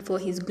and for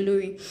His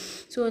glory.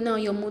 So now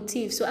your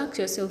motive. So ask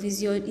yourself, do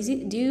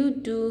you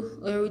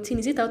do a routine?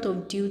 Is it out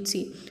of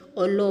duty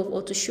or love,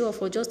 or to show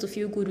off, or just to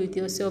feel good with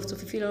yourself, to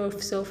fulfill all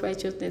of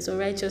self-righteousness or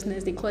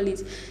righteousness, they call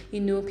it?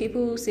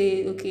 People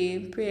say, okay,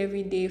 pray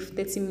every day for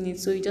 30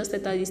 minutes. So you just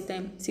set out this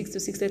time, 6 to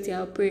 6:30,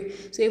 I'll pray.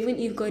 So even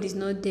if God is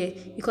not there,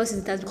 because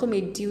it has become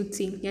a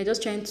duty, you're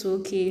just trying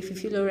to,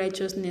 fulfill all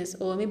righteousness.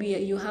 Or maybe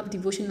you have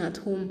devotion at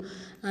home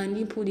and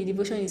you put the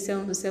devotion is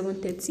 7 to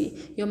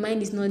 7:30. Your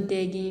mind is not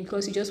there again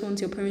because you just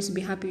want your parents to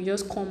be happy. You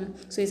just come.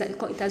 So it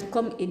has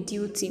become a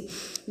duty.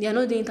 You are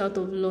not doing it out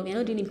of love. You're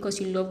not doing it because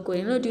you love God.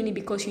 You're not doing it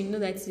because you know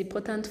that it's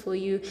important for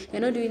you.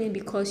 You're not doing it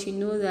because you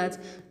know that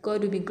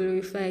God will be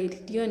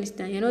glorified. Do you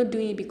understand? You're not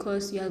doing it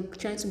because you are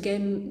trying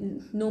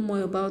to know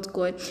more about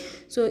God.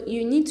 So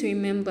you need to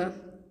remember,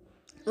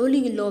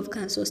 only love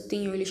can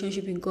sustain your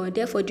relationship with God.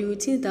 Therefore, the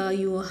routines that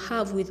you will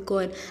have with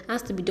God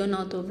has to be done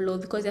out of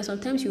love, because there are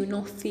sometimes you will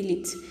not feel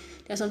it.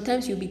 There are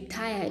sometimes you'll be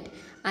tired,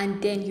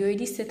 and then you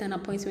already set an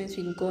appointment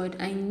with God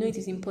and you know it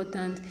is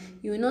important.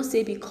 You will not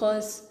say,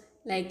 because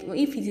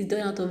if it is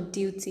done out of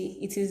duty,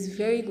 it's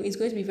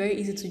going to be very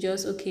easy to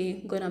just,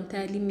 God, I'm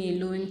tired, leave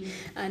me alone,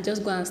 and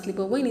just go and sleep.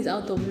 But when it's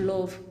out of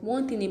love,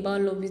 one thing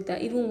about love is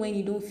that even when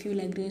you don't feel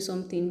like doing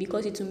something,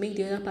 because it will make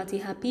the other party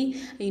happy,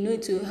 and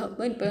it will help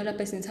when the other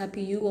person is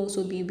happy, you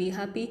also be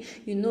happy.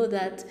 You know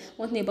that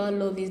one thing about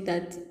love is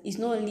that it's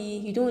not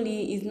only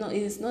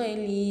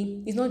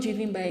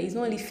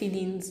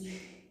feelings.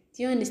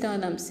 Do you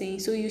understand what I'm saying?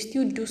 So you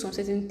still do some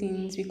certain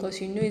things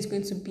because you know it's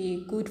going to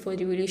be good for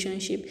the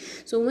relationship.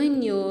 So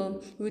when your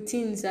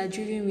routines are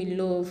driven with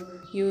love,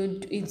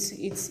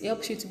 it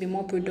helps you to be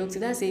more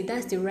productive. That's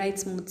the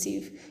right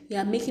motive. You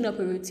are making up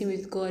a routine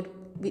with God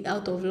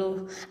out of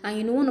love.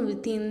 And one of the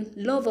things,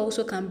 love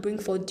also can bring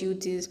forth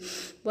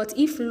duties. But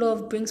if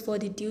love brings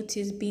forth the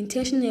duties, be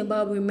intentional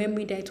about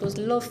remembering that it was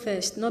love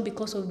first, not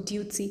because of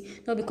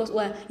duty, not because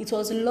it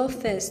was love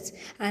first,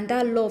 and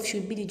that love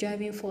should be the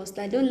driving force.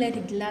 Don't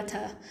let the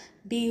latter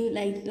be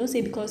don't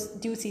say because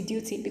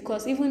duty,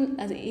 because even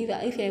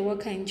if you're a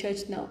worker in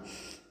church now,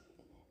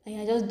 and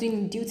you're just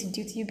doing duty,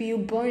 you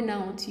burn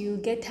out, you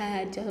get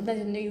tired.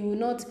 Sometimes you will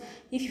not,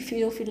 if you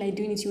don't feel like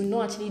doing it, you will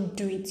not actually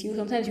do it.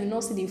 Sometimes you will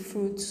not see the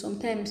fruit.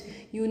 Sometimes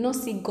you will not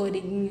see God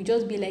again. You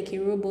just be like a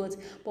robot.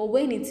 But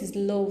when it is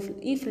love,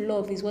 if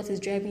love is what is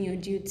driving your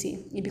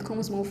duty, it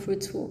becomes more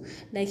fruitful.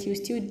 You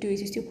still do it,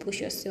 you still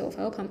push yourself.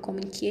 I hope I'm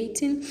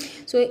communicating.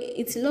 So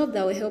it's love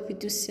that will help you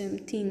do some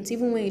things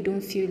even when you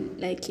don't feel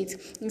like it.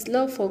 It's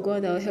love for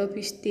God that will help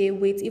you stay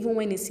with even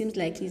when it seems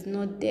like He's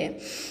not there,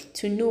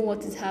 to know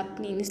what is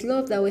happening. It's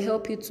love that will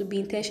help you to be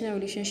intentional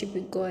relationship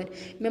with God.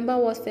 Remember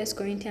what 1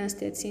 Corinthians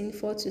 13,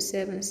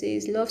 4-7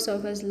 says. Love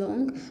suffers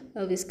long,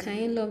 love is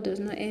kind, love does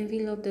not envy,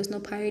 love does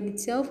not parade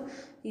itself,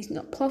 is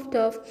not puffed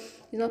up,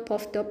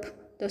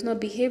 does not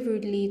behave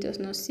rudely, does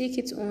not seek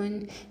its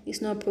own,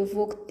 is not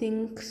provoked,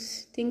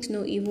 thinks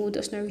no evil,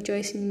 does not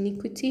rejoice in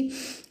iniquity,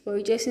 but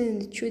rejoices in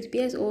the truth,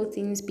 bears all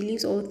things,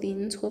 believes all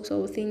things, hopes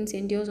all things,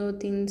 endures all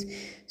things.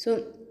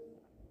 So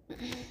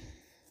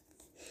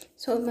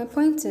my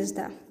point is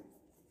that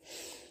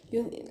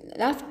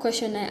that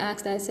question I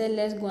asked, I said,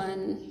 let's go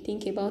and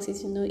think about it.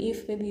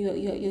 If maybe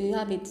you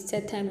have a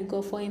set time, you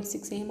go 4 a.m.,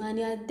 6 a.m., and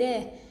you are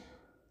there,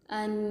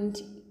 and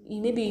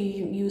maybe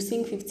you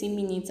sing 15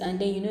 minutes, and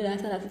then you know that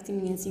after that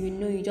 15 minutes,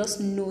 you just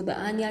know that,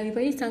 and you've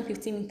already sang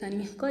 15 minutes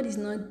and God is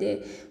not there.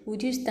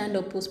 Would you stand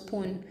or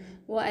postpone?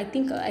 Well, I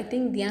think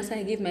the answer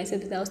I gave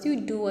myself is I'll still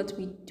do what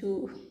we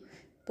do.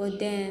 But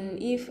then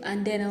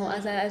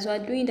as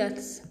we're doing that,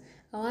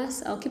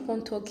 I'll keep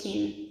on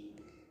talking,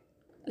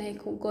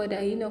 like, oh God,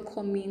 are you not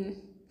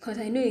coming? Because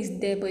I know it's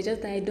there, but it's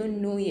just that I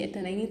don't know yet,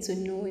 and I need to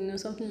know,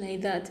 something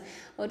like that.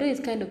 Although it's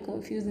kind of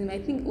confusing, I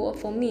think, well,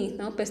 for me,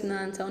 my personal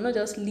answer, I'll not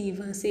just leave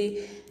and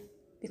say,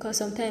 because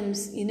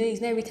sometimes,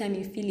 it's not every time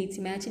you feel it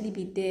might actually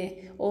be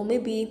there. Or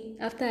maybe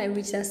after I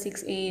reach that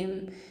 6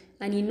 a.m.,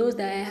 and he knows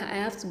that I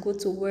have to go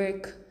to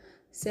work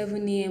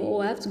 7 a.m.,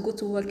 or I have to go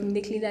to work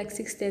immediately like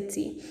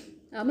 6:30,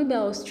 maybe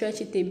I'll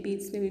stretch it a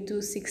bit, maybe do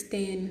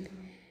 6:10,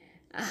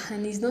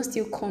 and he's not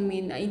still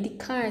coming. In the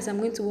car as I'm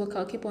going to work,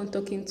 I'll keep on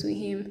talking to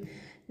him,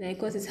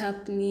 like what is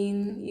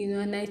happening,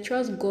 and I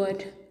trust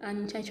God,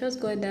 and I trust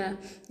God that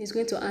he's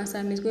going to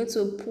answer me. He's going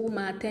to pull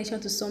my attention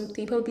to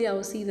something. Probably I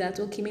will see that,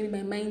 okay, maybe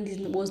my mind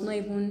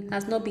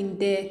has not been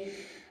there,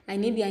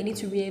 and maybe I need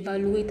to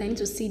reevaluate. I need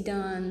to sit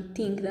down and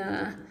think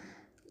that,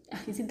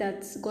 is it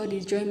that God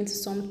is drawing me to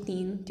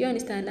something? Do you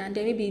understand? And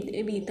then maybe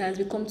it has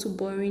become too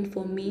boring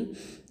for me.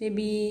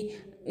 Maybe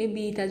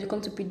it has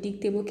become too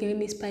predictable. Okay,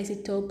 maybe spice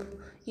it up,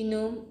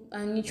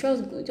 and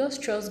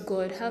just trust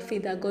God. Have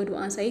faith that God will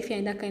answer. If you're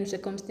in that kind of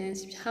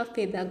circumstance, have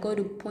faith that God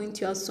will point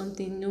you out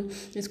something.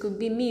 It could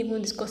be me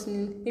even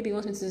discussing, maybe he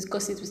wants me to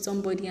discuss it with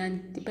somebody,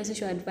 and the person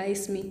should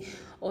advise me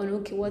on,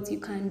 okay, what you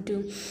can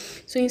do.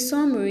 So in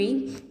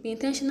summary, be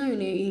intentional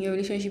in your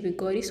relationship with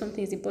God. If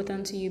something is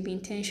important to you, be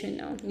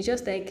intentional. It's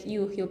just like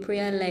your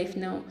prayer life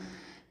now.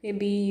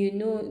 Maybe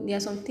there are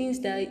some things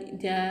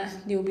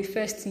that they will be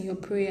first in your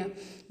prayer.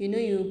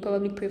 You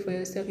probably pray for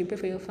yourself, you pray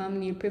for your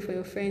family, you pray for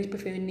your friends, you pray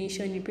for your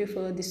nation, you pray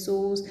for the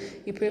souls,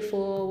 you pray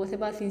for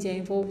whatever things you're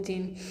involved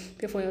in,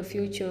 pray for your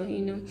future.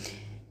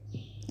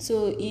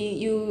 So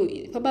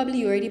you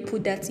probably already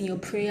put that in your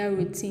prayer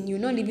routine. You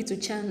will not leave it to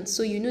chance.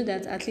 So you know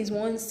that at least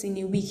once in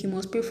a week you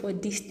must pray for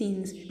these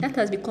things. That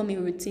has become a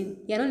routine.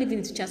 You're not leaving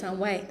it to chance. And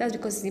why? That's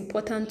because it's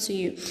important to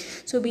you.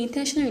 So be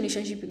intentional in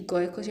relationship with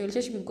God, because your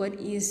relationship with God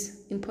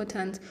is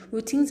important.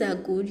 Routines are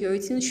good. Your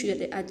routines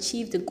should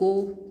achieve the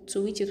goal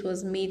to which it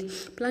was made.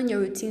 Plan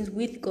your routines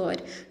with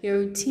God. Your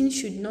routine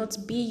should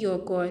not be your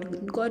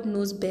God. God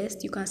knows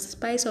best. You can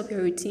spice up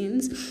your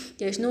routines.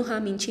 There's no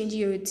harm in changing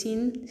your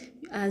routine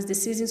as the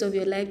seasons of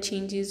your life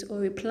changes, or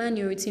replan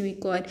your routine with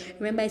God.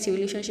 Remember, it's a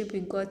relationship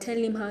with God. Tell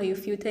him how you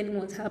feel, tell him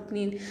what's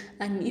happening,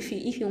 and if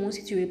he wants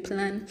you to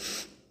replan,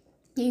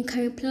 you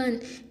can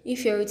replan.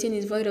 If your routine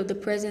is void of the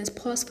presence,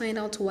 pause, find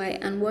out why,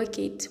 and work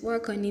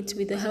on it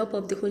with the help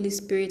of the Holy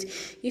Spirit.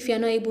 If you're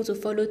not able to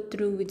follow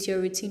through with your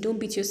routine, don't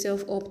beat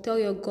yourself up.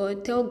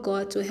 Tell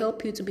God to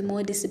help you to be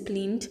more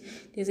disciplined.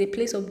 There's a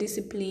place of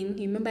discipline.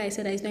 Remember I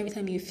said that it's not every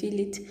time you feel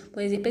it, but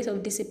there's a place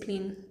of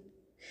discipline.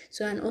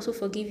 So, and also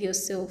forgive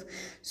yourself.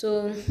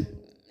 So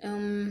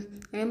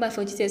remember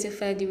for GTSA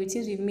 5, the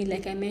routines we've made,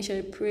 like I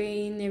mentioned,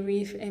 praying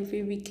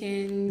every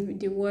weekend,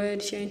 the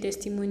word, sharing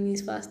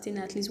testimonies, fasting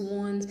at least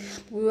once.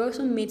 But we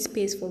also made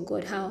space for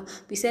God. How?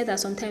 We said that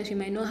sometimes we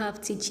might not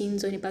have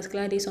teachings on a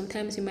particular day.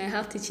 Sometimes we might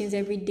have teachings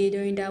every day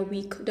during that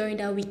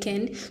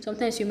weekend.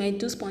 Sometimes we might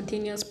do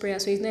spontaneous prayer.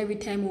 So it's not every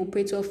time we'll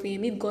pray 12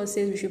 a.m. If God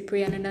says we should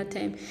pray another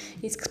time,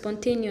 it's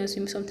spontaneous.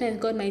 Sometimes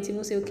God might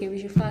even say, okay,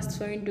 we should fast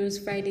during those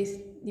Fridays,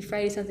 the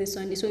Friday, Saturday,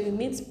 Sunday. So we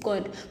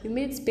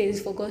made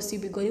space for God to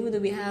be God, even though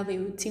we have a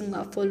routine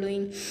we're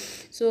following.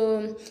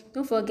 So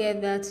don't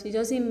forget that it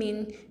doesn't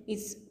mean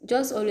it's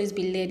just always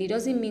be led. It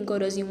doesn't mean God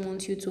doesn't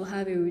want you to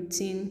have a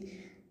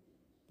routine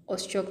or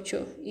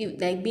structure.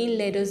 Like being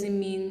led doesn't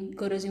mean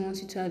God doesn't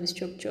want you to have a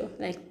structure.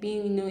 Like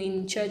being,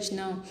 in church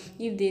now,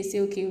 if they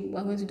say, okay,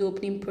 we're going to do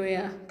opening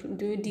prayer,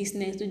 do this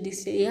next, do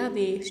this, they have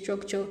a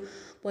structure,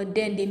 but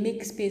then they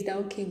make space that,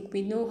 okay,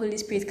 we know Holy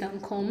Spirit can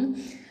come.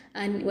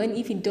 And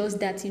if he does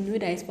that, you know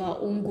that it's for our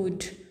own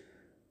good.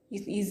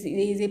 It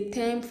is a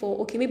time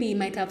for, okay, maybe he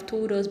might have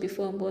told us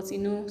before, but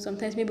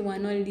sometimes maybe we're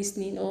not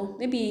listening, or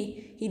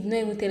maybe he did not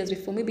even tell us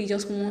before. Maybe he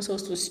just wants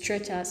us to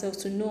stretch ourselves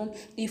to know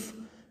if,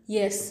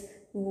 yes,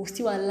 we will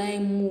still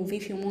align, move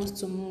if he wants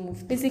to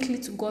move. Basically,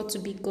 to God to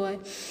be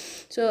God.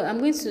 So let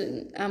me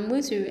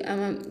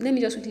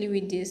just quickly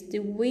read this. The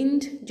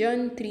wind,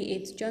 John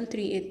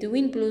 3:8. The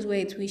wind blows where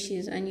it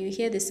wishes, and you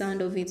hear the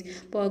sound of it,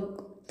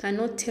 but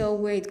cannot tell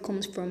where it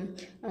comes from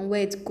and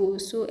where it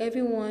goes. So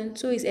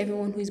is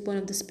everyone who is born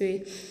of the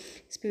Spirit.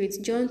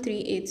 John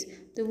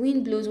 3:8. The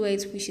wind blows where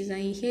it wishes,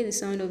 and you hear the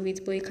sound of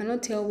it, but you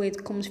cannot tell where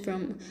it comes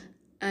from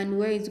and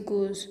where it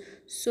goes.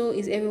 So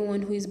is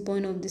everyone who is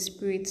born of the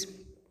Spirit.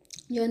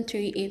 John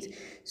 3:8.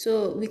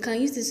 So we can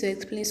use this to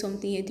explain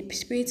something here. The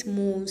Spirit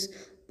moves,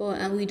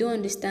 and we don't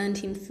understand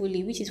him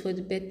fully, which is for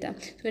the better.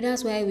 So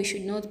that's why we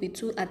should not be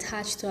too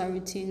attached to our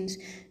routines.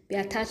 Be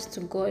attached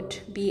to God.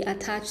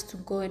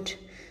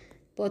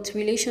 But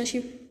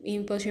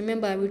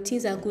remember,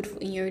 routines are good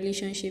in your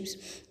relationships.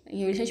 in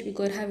your relationship with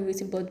God, have a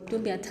routine, but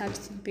don't be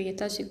attached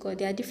to God.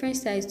 There are different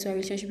sides to our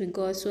relationship with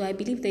God. So I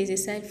believe there is a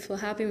side for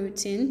having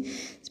routine,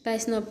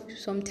 spicing up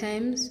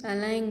sometimes,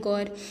 allowing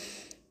God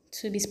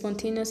to be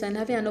spontaneous, and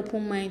having an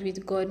open mind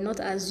with God, not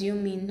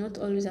assuming, not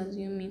always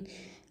assuming.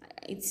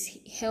 It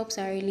helps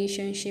our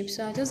relationship.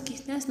 So I just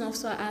give that's not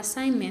so our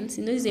assignment. This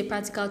is a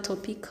practical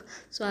topic.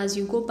 So as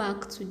you go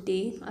back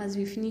today, as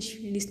we finish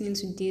listening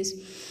to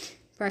this,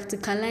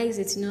 practicalize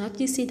it.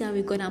 Actually sit down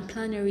with God and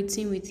plan a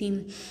routine with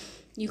Him.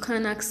 You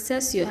can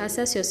assess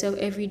yourself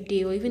every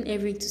day, or even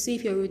every to see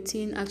if your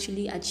routine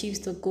actually achieves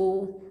the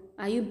goal.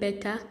 Are you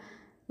better?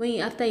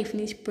 After you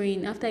finish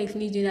praying, after you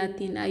finish doing that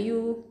thing, are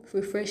you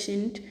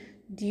refreshing?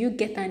 Do you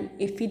get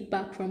a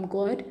feedback from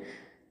God?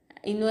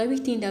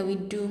 Everything that we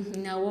do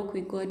in our work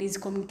with God is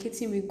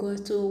communicating with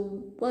God.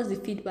 So what's the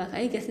feedback?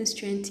 Are you getting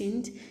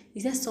strengthened?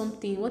 Is there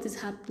something? What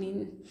is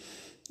happening?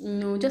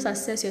 Just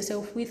assess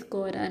yourself with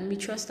God, and we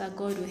trust that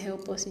God will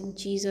help us in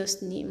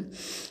Jesus' name.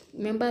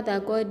 Remember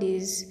that God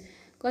is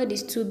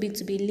too big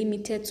to be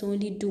limited to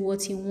only do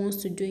what He wants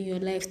to do in your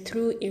life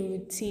through a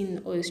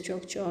routine or a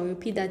structure. I'll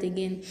repeat that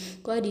again.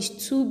 God is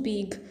too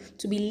big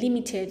to be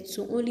limited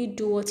to only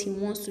do what He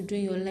wants to do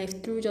in your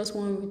life through just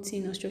one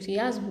routine or structure.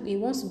 He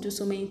wants to do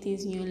so many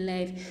things in your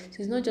life. So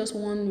it's not just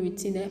one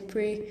routine. I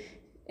pray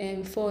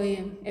 4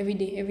 a.m. every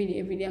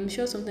day. I'm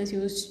sure sometimes He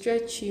will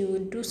stretch, He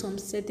will do some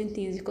certain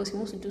things because He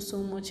wants to do so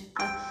much.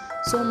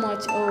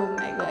 Oh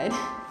my God.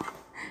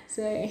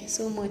 Sorry,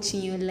 so much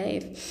in your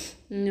life,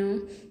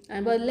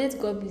 but let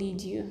God lead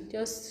you.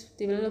 Just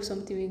develop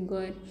something with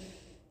God.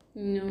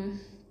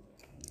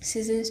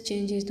 Seasons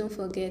changes, don't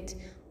forget,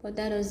 but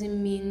that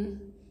doesn't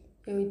mean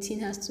your routine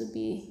has to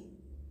be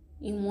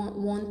in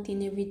one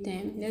thing every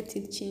time. Let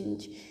it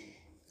change.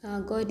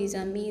 Our God is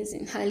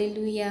amazing.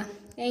 Hallelujah.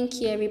 Thank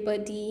you,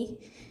 everybody.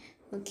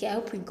 Okay, I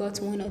hope we got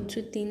one or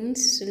two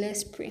things, so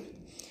let's pray.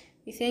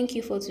 We thank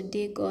you for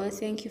today, God.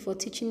 Thank you for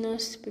teaching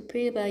us. We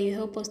pray that you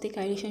help us take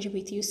our relationship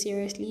with you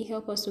seriously.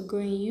 Help us to grow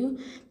in you.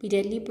 Be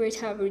deliberate,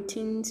 have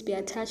routines, be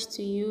attached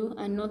to you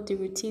and not the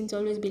routines.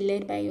 Always be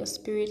led by your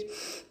Spirit.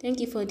 Thank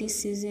you for this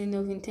season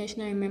of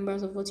intentional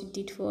remembrance of what you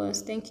did for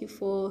us. Thank you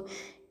for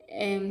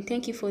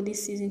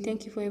this season.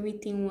 Thank you for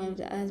everything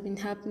that has been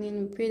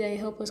happening. We pray that you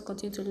help us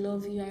continue to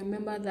love you. I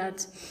remember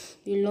that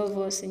you love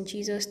us. In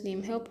Jesus'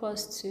 name, help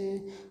us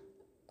to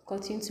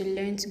continue to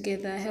learn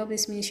together. Help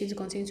this ministry to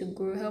continue to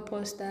grow. Help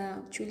us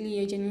that truly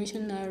a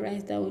generation now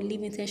rise that will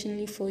live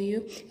intentionally for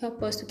you.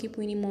 Help us to keep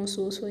winning more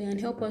souls for you, and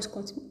help us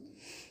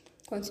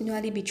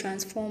continually be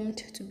transformed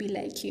to be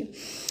like you.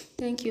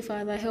 Thank you,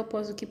 Father. Help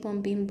us to keep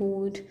on being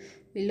bold.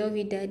 We love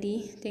you,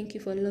 Daddy. Thank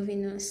you for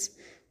loving us.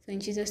 For in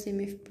Jesus' name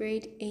we've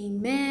prayed.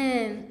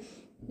 Amen.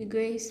 The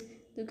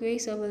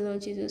grace of our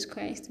Lord Jesus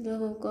Christ, the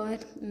love of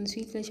God, and the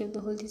sweet fellowship of the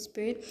Holy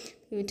Spirit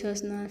be with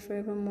us now and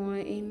forevermore.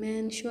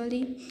 Amen.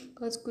 Surely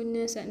God's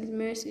goodness and His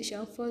mercy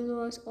shall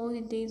follow us all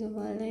the days of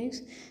our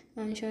lives,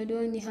 and shall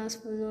dwell in the house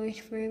of the Lord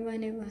forever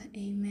and ever.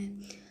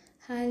 Amen.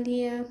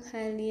 Hallelujah,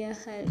 hallelujah,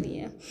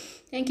 hallelujah.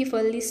 Thank you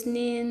for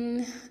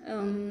listening.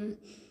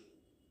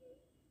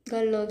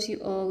 God loves you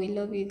all. We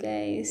love you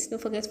guys.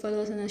 Don't forget to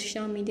follow us on our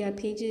social media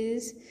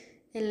pages.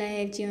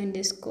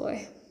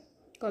 LIFG_.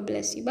 God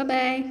bless you.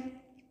 Bye-bye.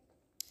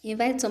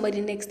 Invite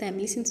somebody next time.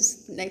 Send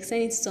it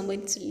to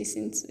somebody to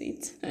listen to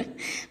it.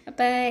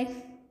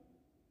 Bye-bye.